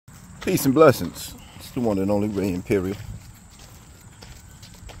Peace and blessings. It's the one and only Ray Imperial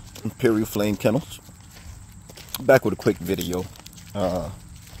Flame Kennels. Back with a quick video.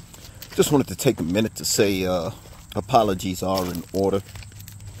 Just wanted to take a minute to say apologies are in order.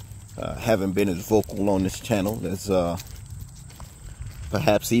 Haven't been as vocal on this channel as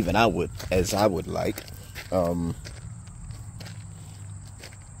perhaps even I would like.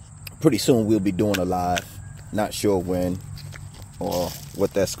 Pretty soon we'll be doing a live. Not sure when or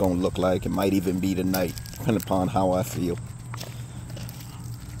what that's going to look like. It might even be tonight, depending upon how I feel.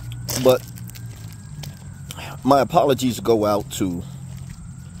 But my apologies go out to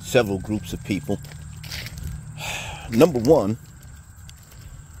several groups of people. Number one,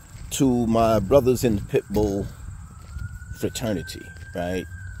 to my brothers in the Pitbull fraternity, right?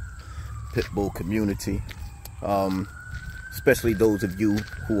 Pitbull community. Especially those of you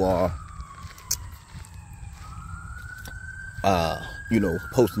who are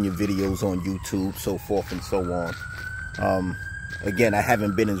posting your videos on YouTube, so forth and so on. Again, I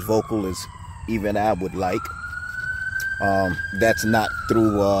haven't been as vocal as even I would like. That's not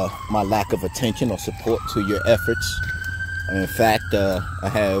through my lack of attention or support to your efforts. In fact, I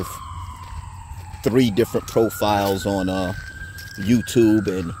have 3 different profiles on YouTube,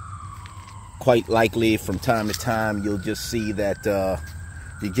 and quite likely from time to time you'll just see that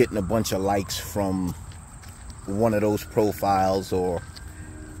you're getting a bunch of likes from one of those profiles, or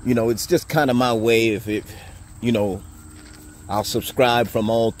it's just kind of my way. If it I'll subscribe from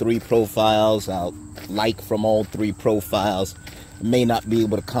all 3 profiles, I'll like from all 3 profiles. I may not be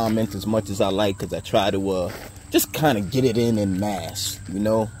able to comment as much as I like, because I try to just kind of get it in mass.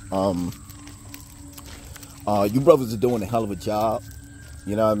 You brothers are doing a hell of a job,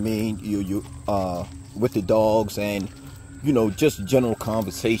 you know what I mean, you with the dogs, and just general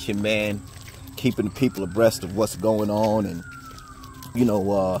conversation, man, keeping the people abreast of what's going on, and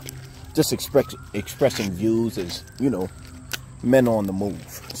just expressing views as men on the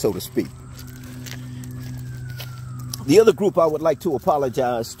move, so to speak. The other group I would like to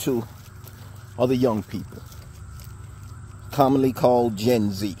apologize to are the young people, commonly called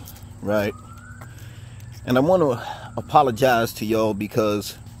Gen Z, right? And I want to apologize to y'all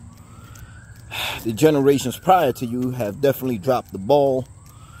because the generations prior to you have definitely dropped the ball.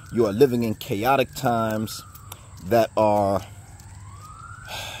 You are living in chaotic times that are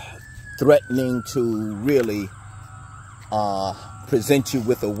threatening to really present you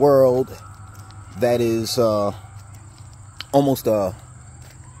with a world that is almost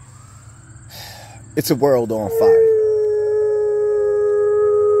it's a world on fire.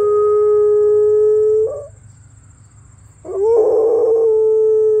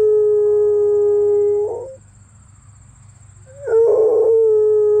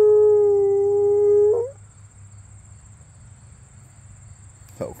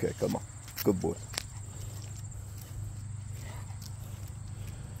 Okay, come on. Good boy.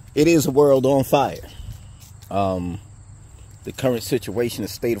 It is a world on fire. The current situation, the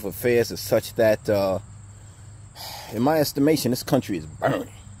state of affairs is such that, in my estimation, this country is burning.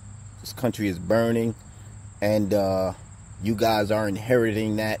 This country is burning, and you guys are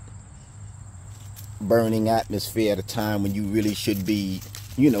inheriting that burning atmosphere at a time when you really should be,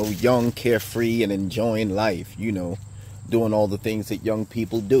 young, carefree, and enjoying life, doing all the things that young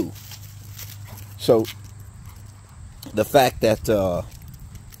people do. So the fact that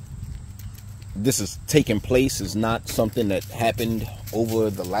this is taking place is not something that happened over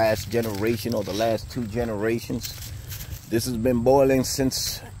the last generation or the last 2 generations. This has been boiling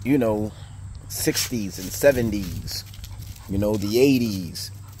since 60s and 70s, the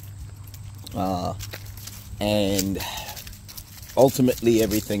 80s, and ultimately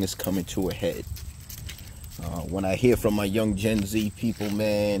everything is coming to a head. When I hear from my young Gen Z people,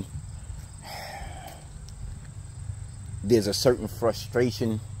 man, there's a certain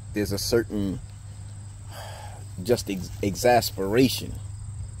frustration, there's a certain just exasperation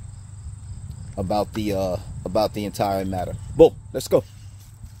about the entire matter. Boom, let's go.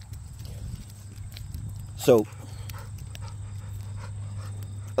 So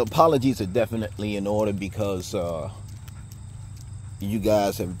apologies are definitely in order, because you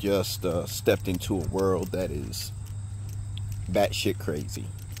guys have just stepped into a world that is batshit crazy.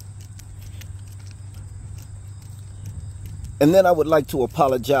 And then I would like to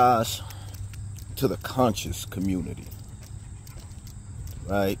apologize to the conscious community,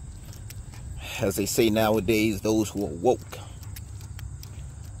 right? As they say nowadays, those who are woke.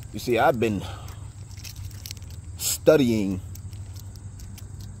 You see, I've been studying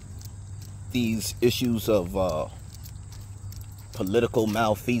these issues of political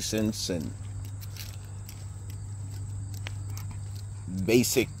malfeasance and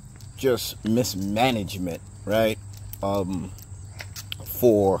basic just mismanagement, right?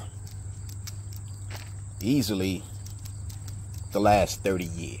 For easily the last 30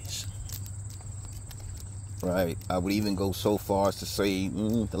 years, right? I would even go so far as to say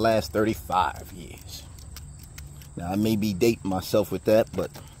the last 35 years. Now, I may be dating myself with that,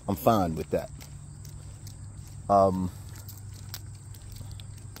 but I'm fine with that.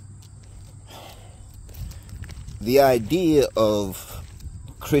 The idea of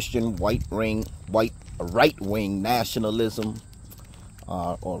Christian right-wing nationalism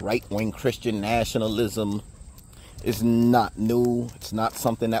or right-wing Christian nationalism is not new. It's not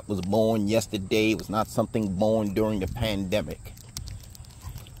something that was born yesterday. It was not something born during the pandemic.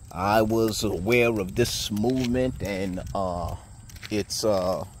 I was aware of this movement and its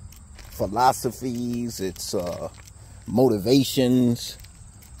philosophies, its motivations,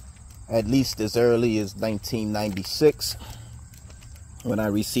 at least as early as 1996, when I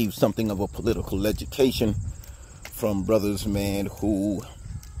received something of a political education from brothers, man, who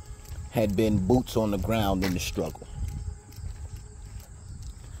had been boots on the ground in the struggle.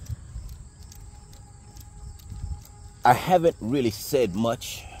 I haven't really said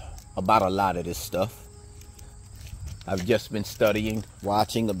much about a lot of this stuff. I've just been studying,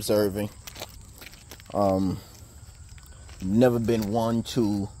 watching, observing. Never been one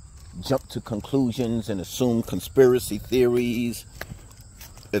to jump to conclusions and assume conspiracy theories,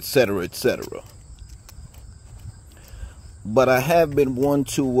 etc., etc. But I have been one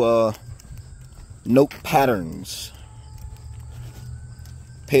to note patterns,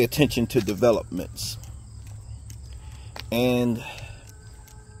 pay attention to developments. And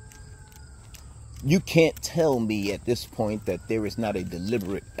you can't tell me at this point that there is not a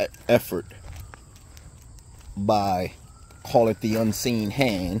deliberate effort by, call it the unseen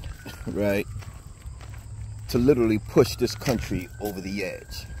hand, right, to literally push this country over the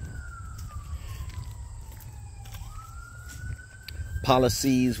edge.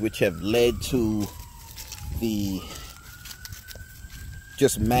 Policies which have led to the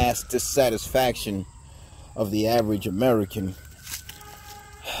just mass dissatisfaction of the average American.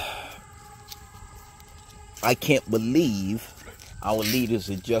 I can't believe our leaders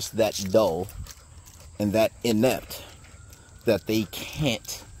are just that dull and that inept that they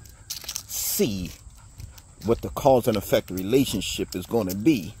can't see what the cause and effect relationship is going to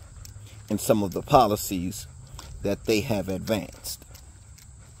be in some of the policies that they have advanced.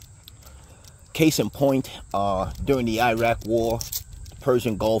 Case in point, during the Iraq War, the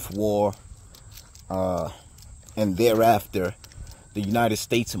Persian Gulf War, and thereafter, the United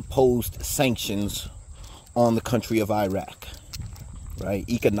States imposed sanctions on the country of Iraq, right?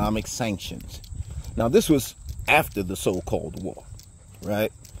 Economic sanctions. Now, this was after the so-called war,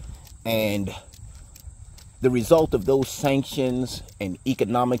 right? And the result of those sanctions and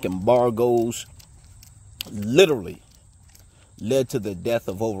economic embargoes literally led to the death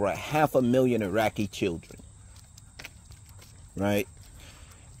of over 500,000 Iraqi children, right?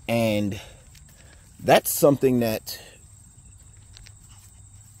 And that's something that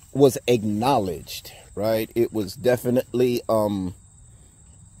was acknowledged, right? It was definitely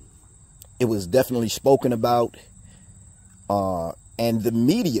spoken about, and the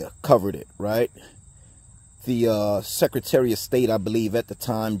media covered it, right? The Secretary of State, I believe at the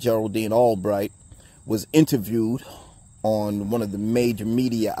time, Geraldine Albright, was interviewed on one of the major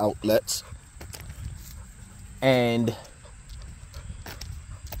media outlets, and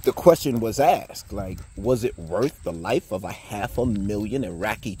the question was asked, like, was it worth the life of 500,000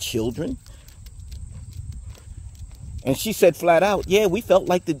 Iraqi children? And she said flat out, yeah, we felt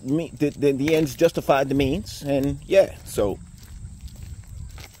like the ends justified the means. And yeah, so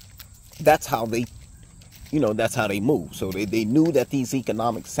that's how they, that's how they move. So they knew that these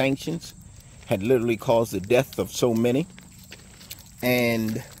economic sanctions had literally caused the death of so many.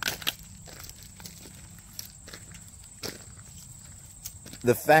 And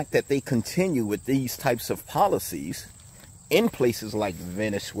the fact that they continue with these types of policies in places like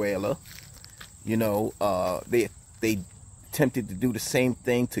Venezuela, they attempted to do the same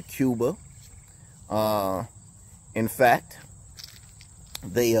thing to Cuba. In fact,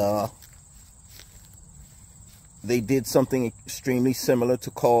 they did something extremely similar to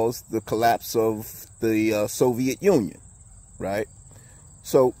cause the collapse of the Soviet Union, right?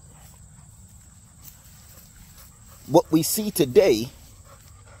 So what we see today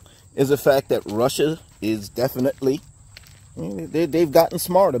is the fact that Russia is definitely, they've gotten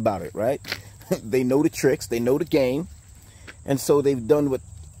smart about it, right? They know the tricks, they know the game, and so they've done what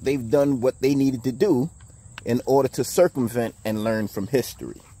they needed to do in order to circumvent and learn from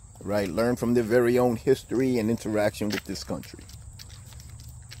history, right? Learn from their very own history and interaction with this country.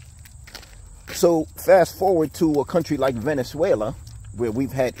 So fast forward to a country like Venezuela, where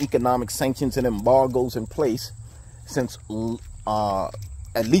we've had economic sanctions and embargoes in place since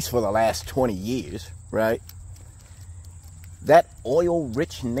at least for the last 20 years, right? That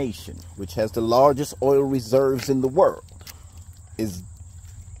oil-rich nation, which has the largest oil reserves in the world, is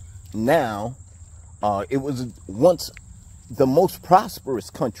now, it was once the most prosperous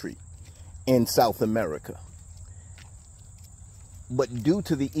country in South America. But due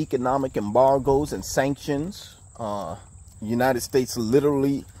to the economic embargoes and sanctions, the United States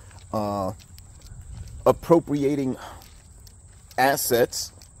literally appropriating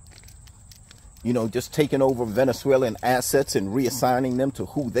assets, you know, just taking over Venezuelan assets and reassigning them to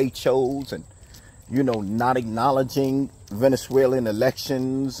who they chose, and, you know, not acknowledging Venezuelan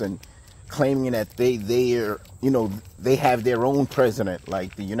elections and claiming that they have their own president.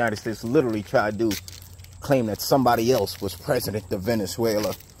 Like the United States literally tried to claim that somebody else was president of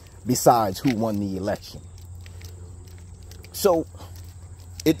Venezuela besides who won the election. So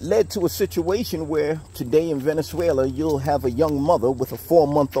it led to a situation where today in Venezuela, you'll have a young mother with a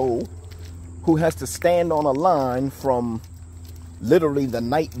 4-month-old who has to stand on a line from literally the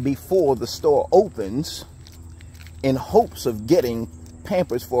night before the store opens in hopes of getting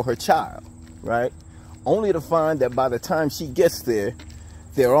Pampers for her child, right? Only to find that by the time she gets there,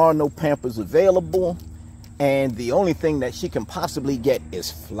 there are no Pampers available, and the only thing that she can possibly get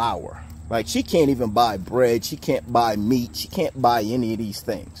is flour. Like, she can't even buy bread, she can't buy meat, she can't buy any of these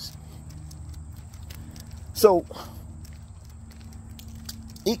things. So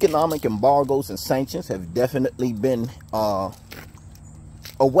economic embargoes and sanctions have definitely been a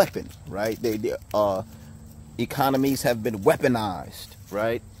weapon, right? Economies have been weaponized,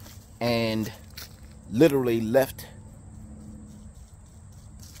 right? And literally left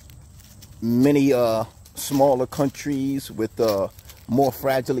many smaller countries with more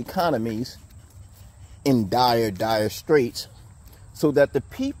fragile economies in dire straits, so that the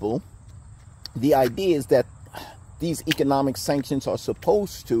people, the idea is that these economic sanctions are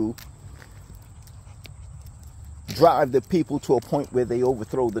supposed to drive the people to a point where they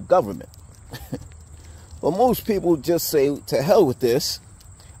overthrow the government. Well, most people just say, to hell with this,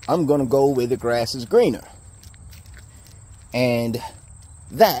 I'm going to go where the grass is greener. And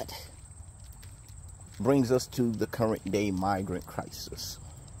that brings us to the current day migrant crisis.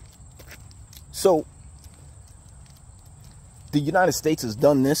 So the United States has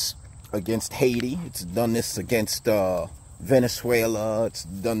done this against Haiti. It's done this against Venezuela. It's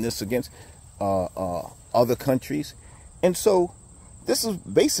done this against other countries. And so this is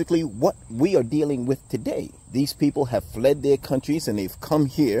basically what we are dealing with today. These people have fled their countries and they've come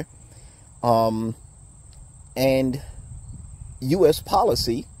here. And U.S.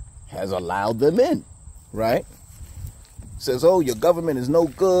 policy has allowed them in, right? Says, oh, your government is no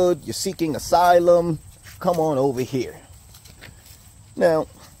good. You're seeking asylum. Come on over here. Now,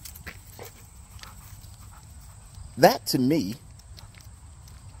 that to me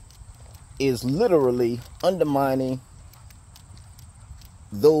is literally undermining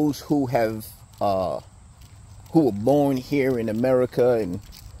those who have who were born here in America and,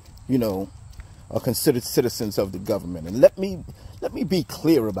 you know, are considered citizens of the government. And let me be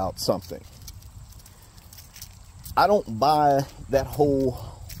clear about something. I don't buy that whole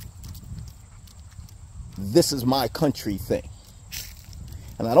 "this is my country" thing.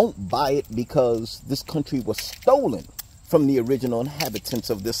 And I don't buy it because this country was stolen from the original inhabitants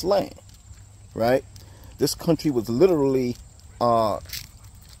of this land, right? This country was literally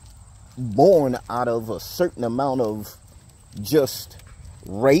born out of a certain amount of just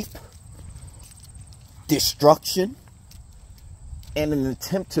rape, destruction, and an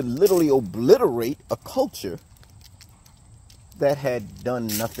attempt to literally obliterate a culture that had done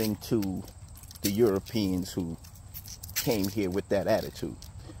nothing to the Europeans who came here with that attitude.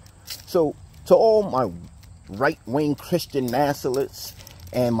 So to all my right-wing Christian nationalists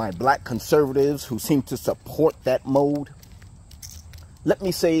and my black conservatives who seem to support that mode, let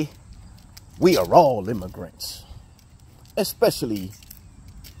me say, we are all immigrants, especially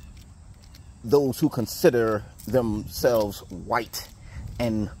those who consider themselves white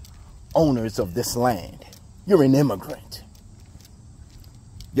and owners of this land. You're an immigrant.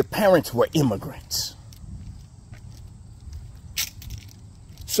 Your parents were immigrants.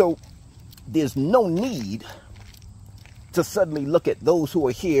 So there's no need to suddenly look at those who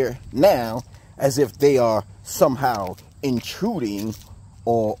are here now as if they are somehow intruding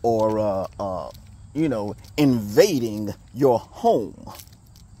or you know, invading your home.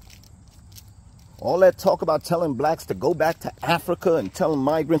 All that talk about telling blacks to go back to Africa and telling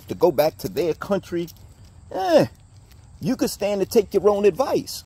migrants to go back to their country, you could stand to take your own advice.